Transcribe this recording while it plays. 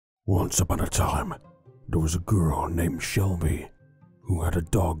Once upon a time, there was a girl named Shelby who had a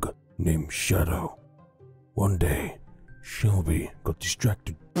dog named Shadow. One day, Shelby got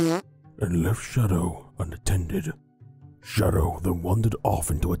distracted and left Shadow unattended. Shadow then wandered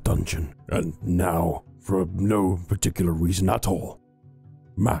off into a dungeon, and now, for no particular reason at all,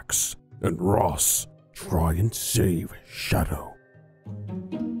 Max and Ross try and save Shadow.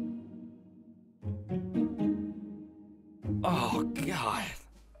 Oh, God.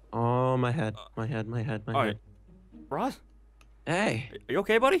 Oh, my head. My head. Alright. Ross? Hey. Are you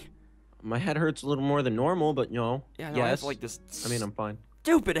okay, buddy? My head hurts a little more than normal, but no. Yeah, no, yes. I have like this I mean, I'm fine.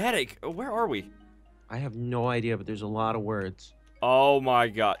 stupid headache. Where are we? I have no idea, but there's a lot of words. Oh, my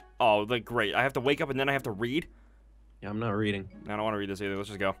God. Oh, like, great. I have to wake up and then I have to read? Yeah, I'm not reading. I don't want to read this either. Let's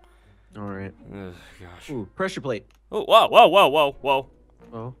just go. All right. Ugh, gosh. Ooh, pressure plate. Oh, whoa, whoa, whoa, whoa, whoa.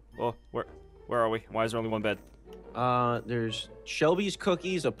 Oh. Whoa, where are we? Why is there only one bed? There's Shelby's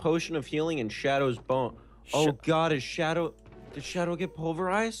cookies, a potion of healing, and Shadow's bone. Oh God, did Shadow get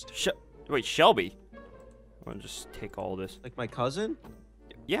pulverized? Wait, Shelby? I'm gonna just take all this. Like my cousin?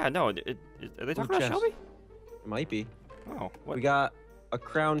 Yeah, no. Are they talking about Shelby? It might be. Oh, what? We got a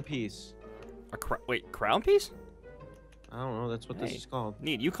crown piece. Wait, crown piece? I don't know. That's what this is called.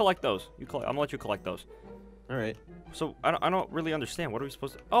 Neat. You collect those. I'm gonna let you collect those. All right. So I don't really understand. What are we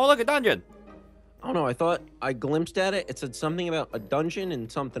supposed to? Oh, look, a dungeon. Oh no, I thought I glimpsed at it. It said something about a dungeon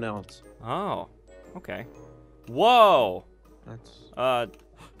and something else. Oh, okay. Whoa. That's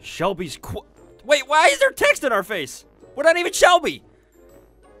Shelby's Wait, why is there text in our face? We're not even Shelby.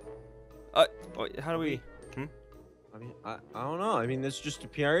 How do we? I mean, I don't know. I mean, this just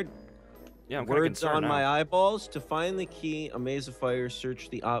appeared. Yeah, I'm kind of Words concerned on now. my eyeballs. To find the key, a maze of fire. Search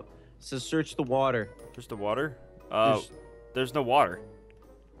the It says search the water. There's the water. There's no water.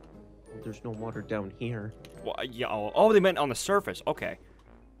 There's no water down here. Well, yeah. Oh, they meant on the surface. Okay.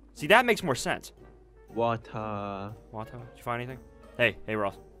 See, that makes more sense. Water. Water? Did you find anything? Hey,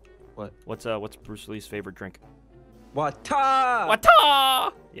 Ross. What? What's Bruce Lee's favorite drink? Water.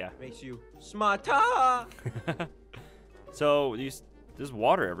 Water. Yeah. Makes you smarter. So there's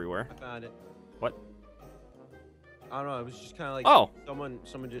water everywhere. I found it. What? I don't know. It was just kind of like someone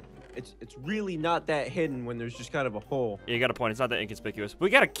just. It's really not that hidden when there's just kind of a hole. Yeah, you got a point. It's not that inconspicuous. But we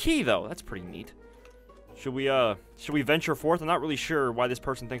got a key though. That's pretty neat. Should we venture forth? I'm not really sure why this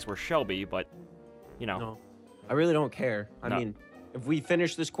person thinks we're Shelby, but you know. No, I really don't care. I mean, if we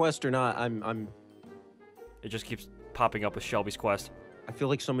finish this quest or not, I'm. It just keeps popping up with Shelby's quest. I feel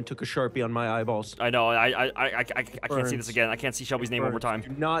like someone took a Sharpie on my eyeballs. I know. I can't see this again. I can't see Shelby's name one more time. Do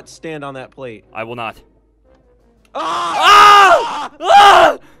not stand on that plate. I will not. Ah! Ah!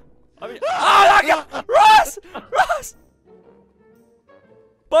 Ah! I mean, Ross!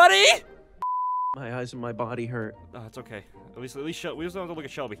 Buddy! My eyes and my body hurt. Oh, it's okay. At least we just don't have to look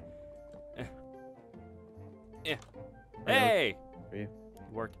at Shelby. Hey! It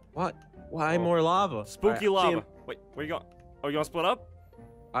worked. What? Why more lava? Spooky lava. Wait, where you going? Oh, you want to split up?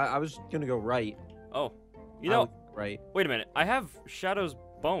 I was gonna go right. Oh, you know. Right. Wait a minute. I have Shadow's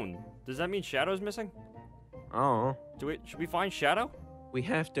bone. Does that mean Shadow's missing? Oh. Should we find Shadow? We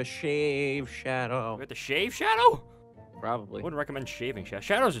have to shave Shadow. We have to shave Shadow? Probably. I wouldn't recommend shaving Shadow.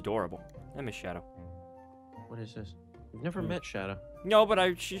 Shadow's adorable. I miss Shadow. What is this? We've never met Shadow. No,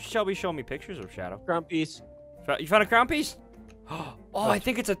 but Shelby showed me pictures of Shadow. Crown piece. You found a crown piece? Oh, I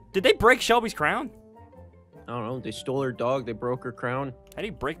think it's a... Did they break Shelby's crown? I don't know. They stole her dog. They broke her crown. How do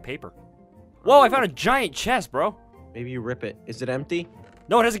you break paper? Whoa, I found a giant chest, bro. Maybe you rip it. Is it empty?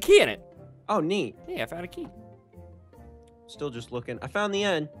 No, it has a key in it. Oh, neat. Yeah, I found a key. Still just looking. I found the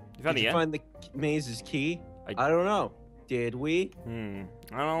end. You found the end? Find the maze's key? I don't know. Did we?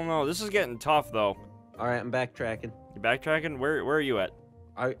 I don't know. This is getting tough, though. All right, I'm backtracking. You backtracking? Where are you at?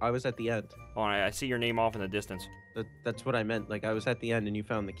 I was at the end. Oh, I see your name off in the distance. That's what I meant. Like, I was at the end and you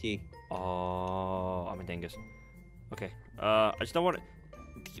found the key. Oh, I'm a dingus. Okay. I just don't want to...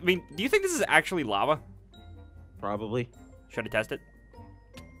 I mean, do you think this is actually lava? Probably. Should I test it?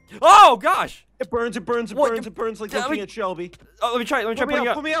 Oh, gosh! It burns like looking at Shelby. Oh, let me try putting you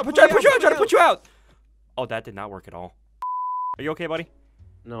out. Put me out. Try to put you out. Oh, that did not work at all. Are you okay, buddy?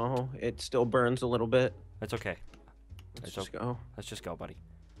 No, it still burns a little bit. That's okay. Let's just go. Let's just go, buddy.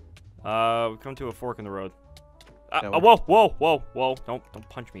 We come to a fork in the road. Whoa. Don't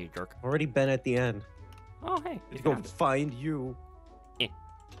punch me, you jerk. Already been at the end. Oh, hey. Let's go find you.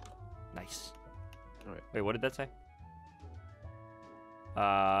 Nice. All right. Wait, what did that say?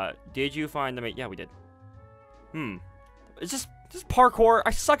 Did you find the mate? Yeah, we did. It's just parkour.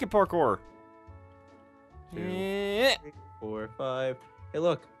 I suck at parkour. 2, 3, 4, 5. Hey,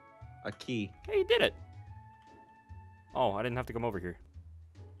 look. A key. Hey, you did it. Oh, I didn't have to come over here.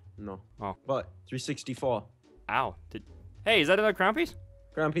 No. Oh. But 364. Ow. Hey, is that another crown piece?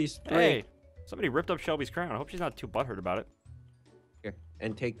 Crown piece 3. Hey, somebody ripped up Shelby's crown. I hope she's not too butthurt about it. Here,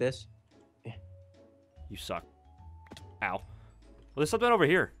 and take this. You suck. Ow. Well, there's something over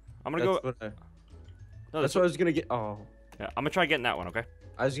here. I'm gonna That's go. What No, that's what I was gonna get. Oh. Yeah, I'm gonna try getting that one. Okay.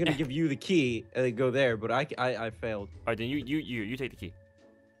 I was gonna give you the key and then go there, but I failed. All right, then you take the key.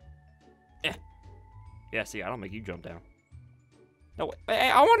 Yeah. See, I don't make you jump down. No, wait, hey,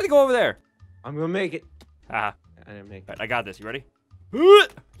 I wanted to go over there. I'm gonna make it. Ah. I didn't make it. Right, I got this. You ready?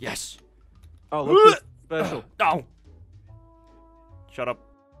 Yes. Oh, look who's special. No. Shut up.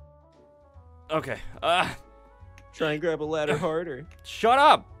 Okay. Try and grab a ladder harder. Shut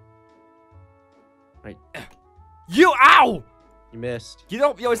up. Right. You. Ow. You missed. You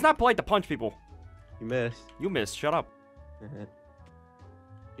don't. Yo, it's not polite to punch people. You missed. You missed. Shut up.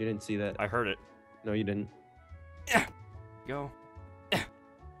 You didn't see that. I heard it. No, you didn't. Go.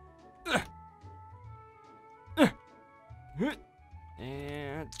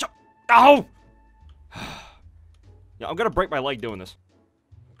 And jump. Ow! Yeah, I'm gonna break my leg doing this.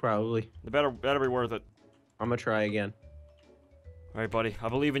 Probably. It better be worth it. I'm gonna try again. All right, buddy. I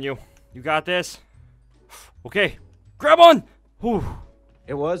believe in you. You got this. Okay. Grab one. Ooh.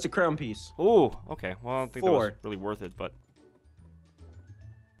 It was a crown piece. Ooh. Okay. Well, I don't think that was 4. really worth it, but.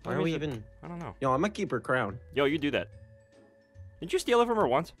 Why are we even? I don't know. Yo, I'm gonna keep her crown. Yo, you do that. Didn't you steal it from her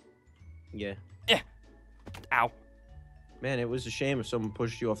once? Yeah. Yeah. Ow. Man, it was a shame if someone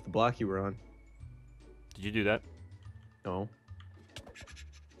pushed you off the block you were on. Did you do that? No.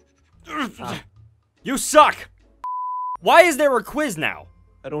 You suck! Why is there a quiz now?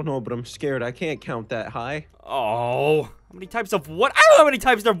 I don't know, but I'm scared. I can't count that high. Oh. How many types of what? I don't know how many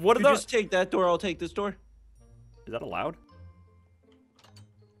types of what are You those? just take that door, I'll take this door. Is that allowed?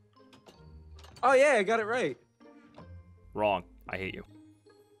 Oh, yeah, I got it right. Wrong. I hate you.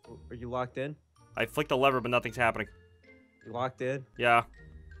 Are you locked in? I flicked the lever, but nothing's happening. You locked in? Yeah.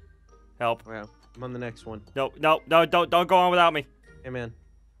 Help. Wow. I'm on the next one. No, don't go on without me. Hey, man.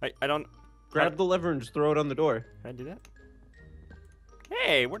 I don't. Grab the lever and just throw it on the door. Can I do that?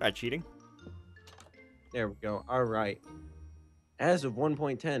 Hey, we're not cheating. There we go. All right. As of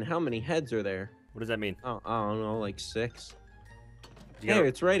 1.10, how many heads are there? What does that mean? Oh, I don't know, like 6. You Hey, gotta-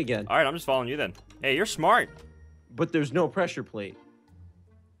 it's right again. All right, I'm just following you then. Hey, you're smart. But there's no pressure plate.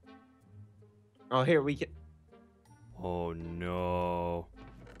 Oh, here we can. Oh no.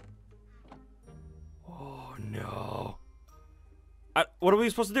 Oh no. What are we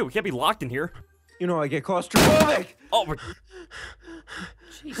supposed to do? We can't be locked in here. You know, I get claustrophobic. Oh,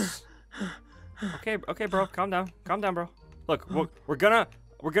 jeez. Okay, bro. Calm down, bro. Look, we're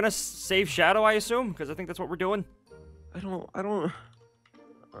gonna save Shadow, I assume, because I think that's what we're doing. I don't.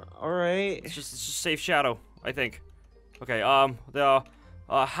 All right. Let's just save Shadow, I think. Okay.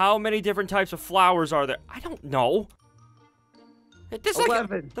 How many different types of flowers are there? I don't know. That's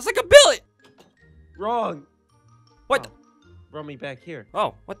 11. That's like a billion. Wrong. What? Oh, run me back here.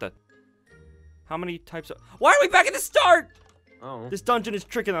 Oh, what the? How many types of? Why are we back at the start? Oh. This dungeon is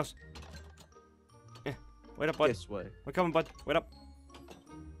tricking us. Wait up, bud. This way. We're coming, bud. Wait up.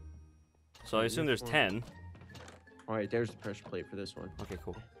 So I assume there's 10. All right, there's the pressure plate for this one. Okay,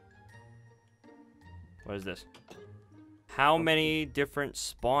 cool. What is this? How many different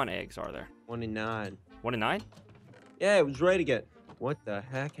spawn eggs are there? 1 in 9. 1 in 9? Yeah, it was right again. What the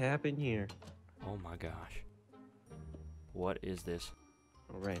heck happened here? Oh my gosh. What is this?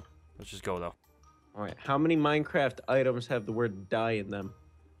 All right. Let's just go though. All right. How many Minecraft items have the word die in them?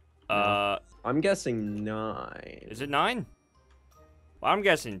 I'm guessing 9. Is it 9? Well, I'm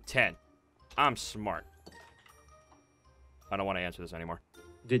guessing 10. I'm smart. I don't want to answer this anymore.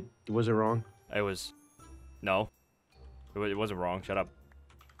 Was it wrong? It was... No. It wasn't wrong. Shut up.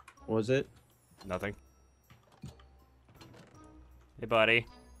 Was it? Nothing. Hey, buddy.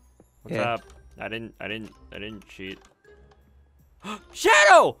 What's Yeah. up? I didn't cheat.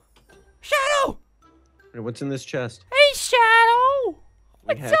 Shadow! Shadow! Hey, what's in this chest? Hey, Shadow!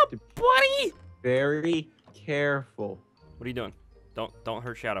 We What's have up, to be buddy? very careful. What are you doing? Don't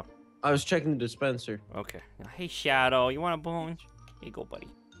hurt Shadow. I was checking the dispenser. Okay. Hey, Shadow, you want a bone? Here you go, buddy.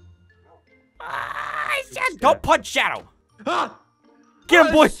 Ah, Shadow. Don't punch Shadow! Ah! Get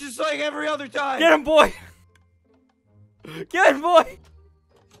him, boy! It's just like every other time. Get him, boy! Get him, boy!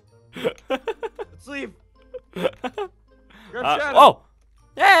 Let's leave. Grab Shadow. Oh!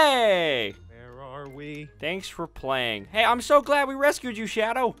 Hey! Where are we? Thanks for playing. Hey, I'm so glad we rescued you,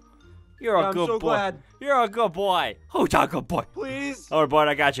 Shadow. You're a I'm good so boy. glad. You're a good boy. Who's a good boy? Please. All right, boy,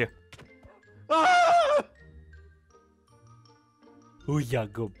 I got you. Ah! Who's a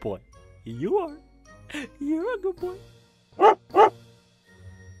good boy? You are. You're a good boy.